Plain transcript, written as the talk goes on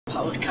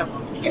powered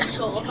camera. Get a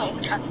solar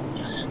powered camera.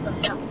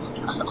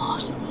 That's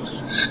awesome. I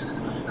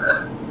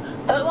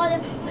don't know why they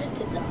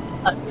invented that.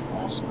 That'd be an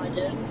awesome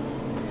idea.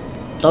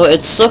 Though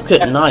it'd suck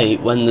at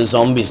night when the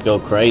zombies go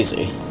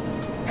crazy.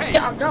 Hey.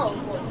 Yeah, I know,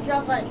 but you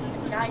have like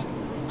a night.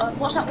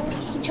 What's that one?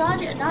 You can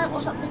charge it at night.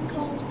 What's that thing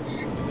called?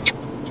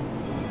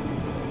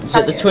 Is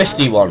it the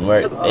twisty one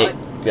where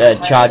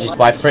it charges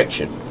by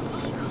friction?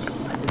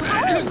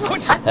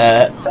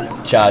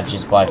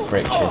 Charges by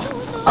friction.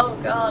 Oh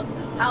god,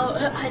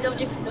 I know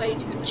different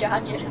ways you can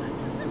charge it.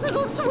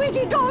 Little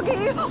sweetie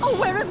doggy! Oh,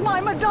 where is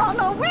my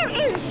Madonna? Where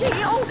is she?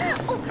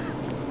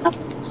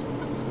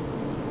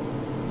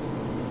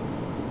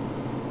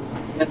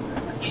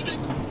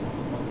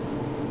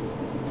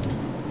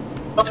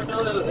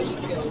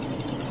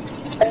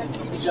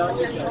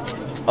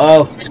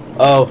 Oh.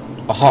 Oh,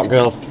 a hot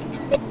girl.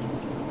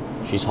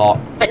 She's hot.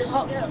 It's a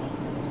hot girl.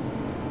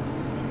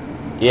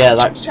 Yeah,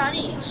 that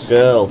Chinese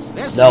girl.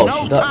 This No, is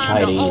she's not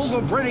time Chinese. To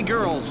ogle pretty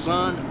girls,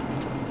 son.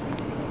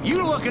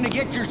 You looking to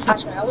get yourself?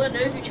 Actually, I wouldn't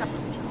know if you're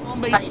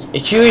Chinese.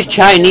 If she was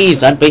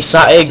Chinese, I'd be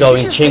sat here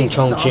going ching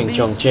chong ching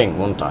chong ching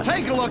one time.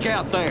 Take a look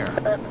out there.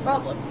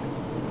 Problem.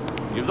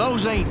 If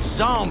those ain't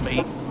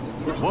zombies,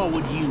 what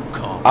would you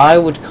call them? I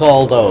would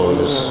call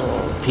those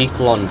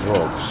people on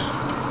drugs.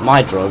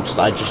 My drugs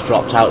that I just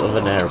dropped out of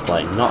an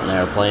airplane. Not an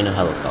airplane, a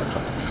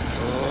helicopter.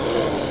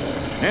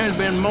 There's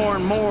been more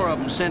and more of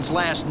them since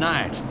last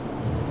night.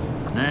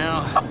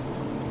 Now,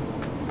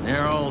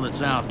 they're all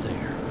that's out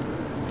there.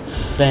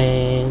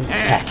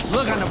 Fantastic.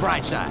 Look on the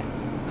bright side.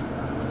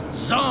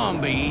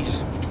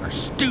 Zombies are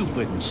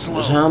stupid and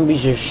slow.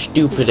 Zombies are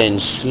stupid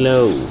and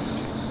slow.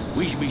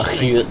 We should be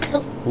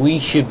safe. We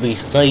should be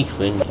safe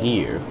in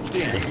here.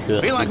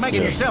 Feel like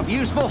making yourself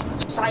useful?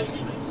 Safe.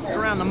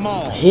 Around the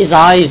mall. His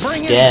eyes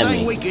Bring scare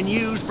anything me. we can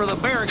use for the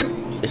barricade.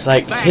 It's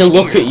like he'll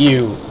look at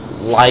you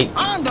like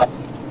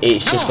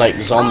it's just like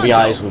zombie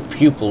Rondo. eyes with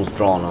pupils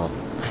drawn on.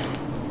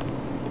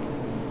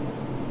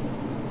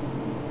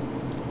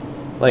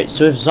 Wait,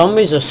 so if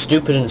zombies are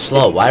stupid and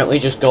slow, why don't we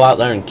just go out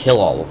there and kill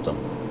all of them?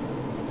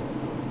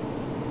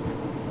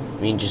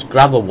 I mean, just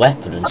grab a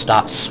weapon and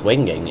start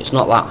swinging. It's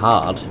not that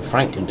hard. If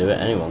Frank can do it,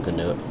 anyone can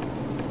do it.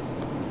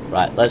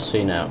 Right, let's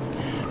see now.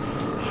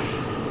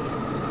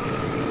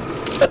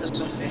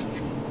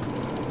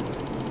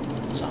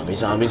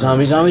 Zombie!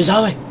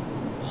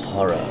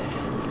 Horror.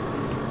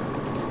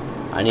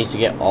 I need to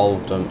get all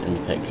of them in the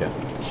picture.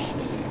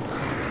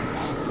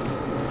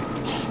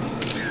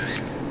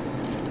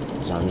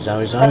 Zombie!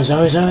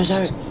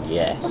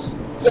 Yes.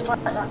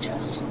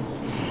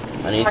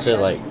 I need to,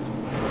 like...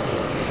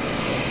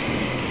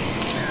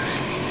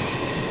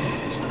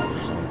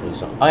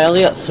 I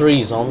only got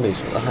 3 zombies,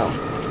 what the hell?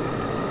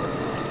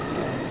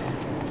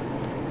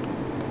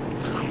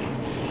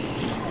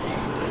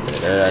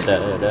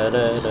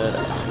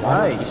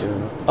 Right.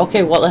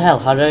 Okay, what the hell?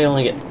 How did I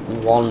only get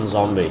 1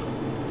 zombie?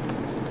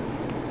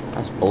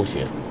 That's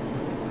bullshit.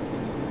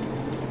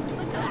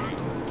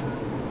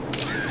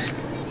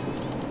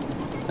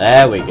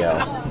 There we go.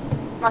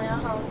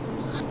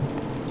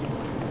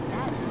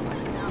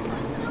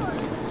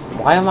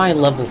 Why am I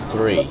level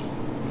 3?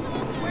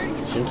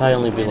 Shouldn't I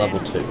only be level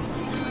 2?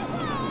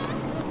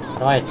 How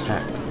do I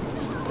attack?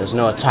 There's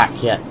no attack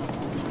yet.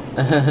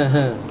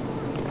 I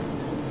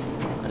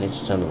need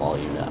to turn the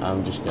volume down.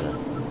 I'm just gonna...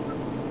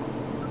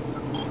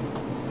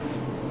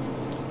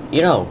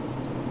 You know,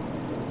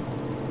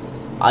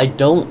 I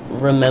don't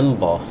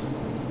remember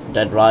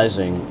Dead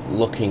Rising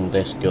looking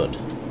this good.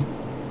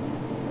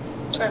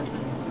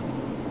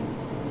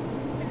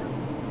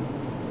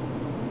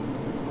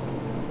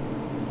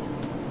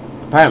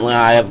 Apparently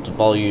I have the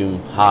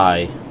volume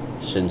high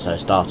since I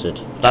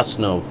started. That's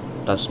no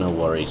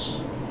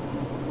worries.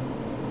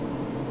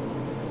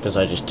 Because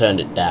I just turned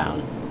it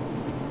down.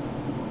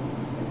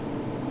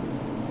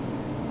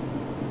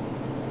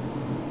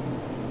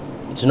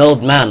 It's an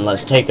old man,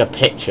 let's take a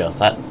picture.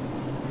 That...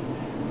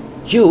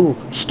 You!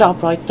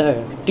 Stop right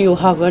there! Do you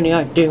have any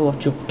idea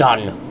what you've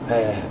done?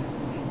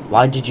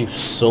 Why did you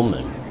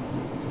summon?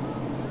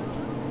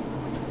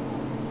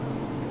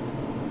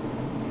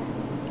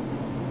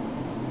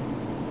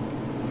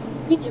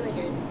 What are you doing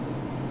here?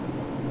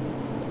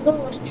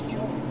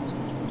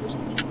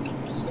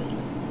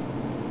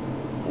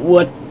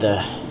 What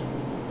the...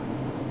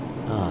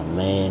 Oh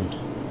man.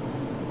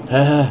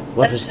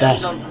 What was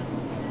that?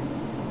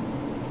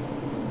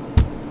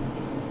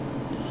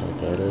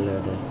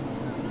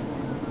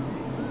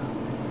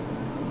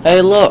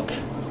 Hey look!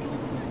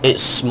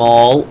 It's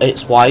small,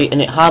 it's white,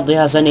 and it hardly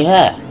has any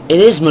hair. It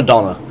is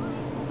Madonna.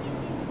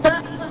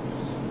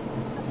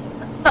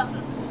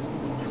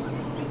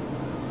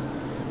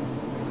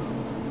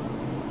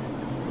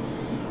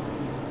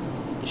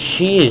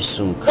 She is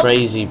some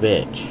crazy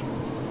bitch.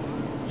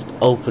 Just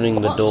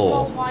opening the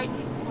door.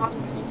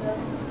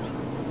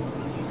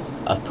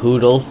 A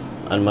poodle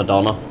and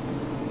Madonna.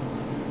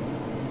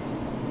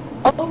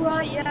 Oh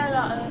right, yeah,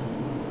 that.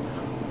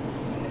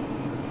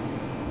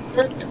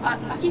 I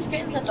keep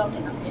forgetting the dog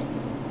in that game.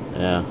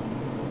 Yeah.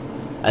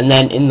 And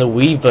then in the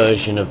Wii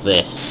version of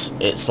this,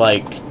 it's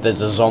like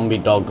there's a zombie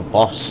dog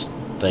boss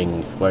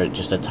thing where it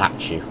just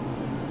attacks you.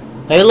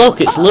 Hey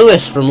look, it's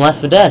Lewis from Left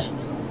 4 Dead.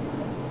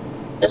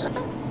 Is it?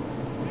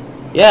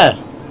 Yeah,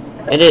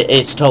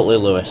 it's totally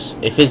Lewis.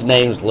 If his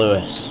name's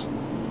Lewis,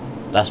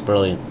 that's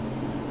brilliant.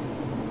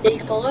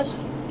 These colours?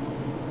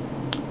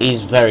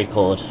 He's very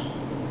coloured.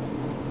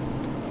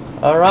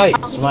 Alright,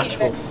 some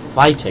actual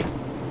fighting.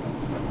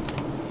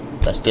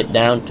 Let's get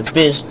down to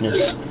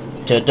business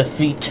to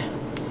defeat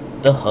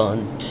the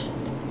hunt.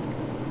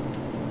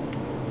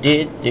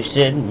 Did they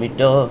send me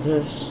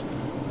daughters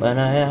when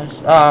I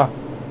asked? Ah,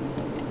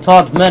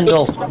 Todd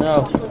Mendel.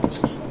 No.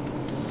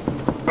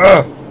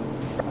 Ugh.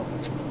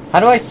 How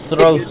do I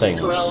throw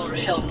things?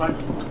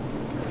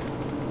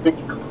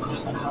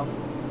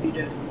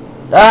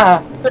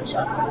 Ah.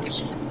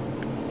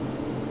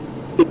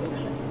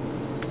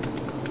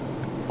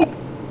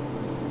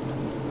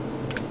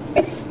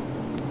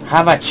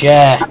 Have a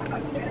chair.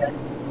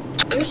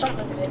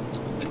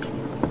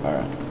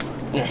 Alright.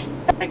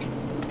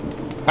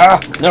 Ah,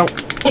 no.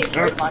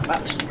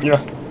 Yeah.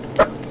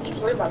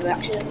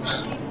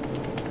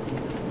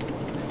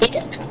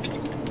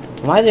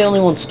 Am I the only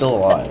one still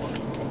alive?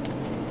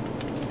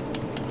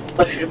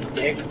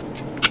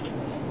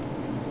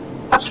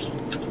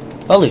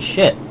 Holy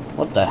shit.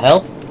 What the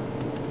hell?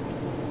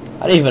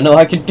 I didn't even know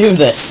I could do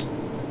this.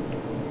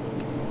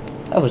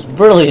 That was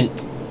brilliant.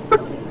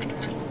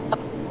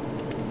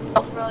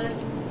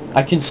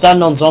 I can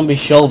stand on zombies'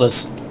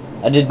 shoulders.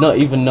 I did not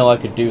even know I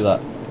could do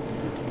that.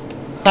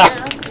 Ha!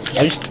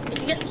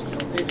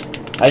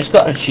 I just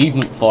got an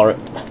achievement for it.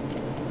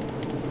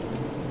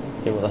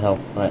 Okay, what the hell?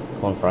 Right,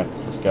 come on Frank,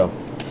 let's go.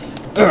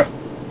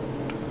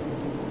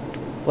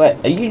 Wait,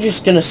 are you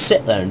just gonna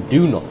sit there and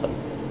do nothing?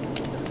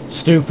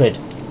 Stupid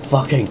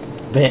fucking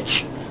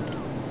bitch.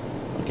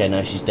 Okay,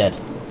 now she's dead.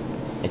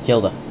 I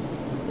killed her.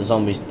 The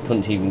zombies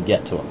couldn't even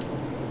get to her.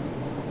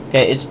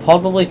 Okay, it's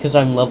probably because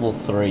I'm level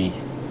 3.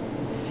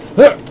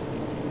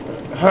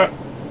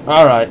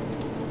 Alright.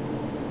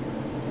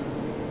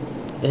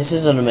 This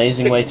is an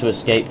amazing way to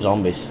escape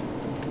zombies.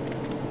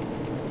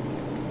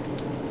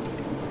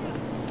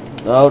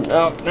 No,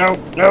 no, no,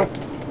 no.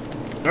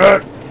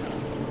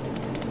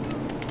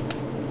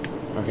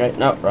 Okay,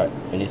 no, right.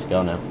 We need to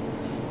go now.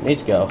 We need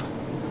to go.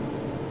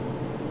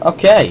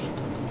 Okay.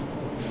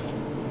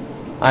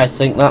 I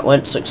think that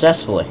went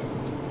successfully.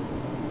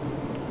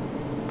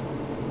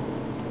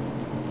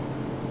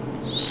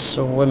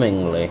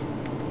 Swimmingly.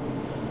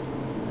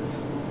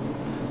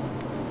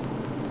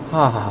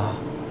 Ha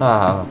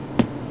ha.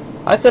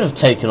 I could have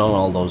taken on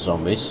all those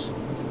zombies.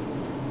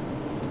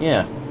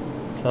 Yeah,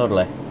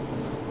 totally.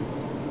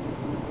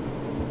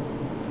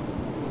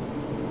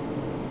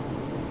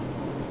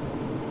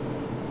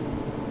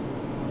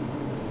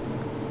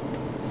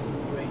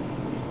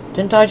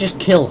 Didn't I just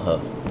kill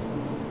her?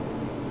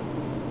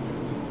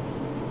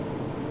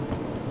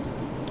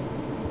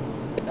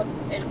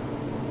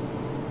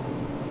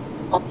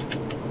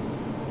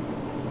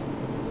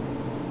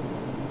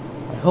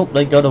 I hope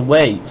they got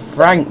away.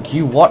 Frank,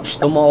 you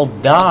watched them all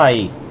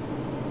die.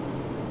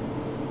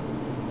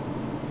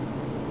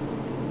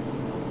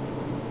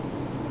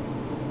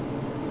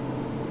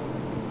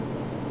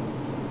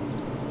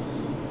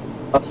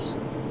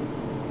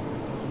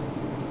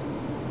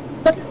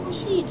 But little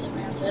seeds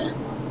around it.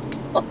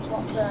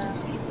 Block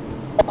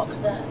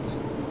there.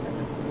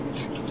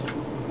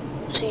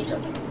 Seeds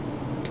on it.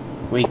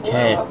 We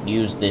can't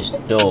use this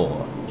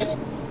door.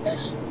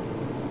 Yes.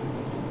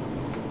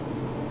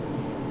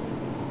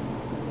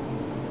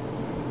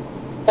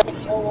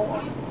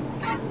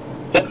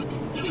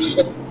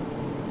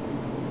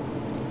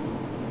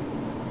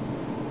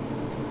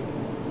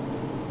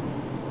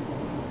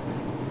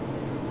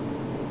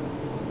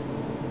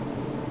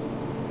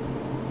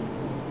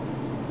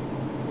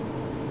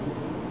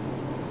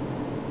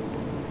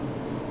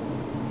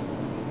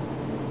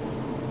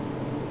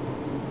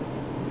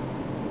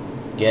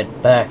 Get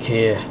back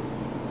here.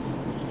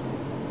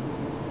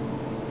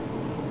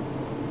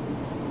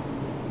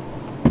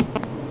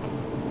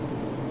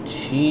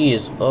 She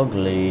is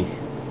ugly.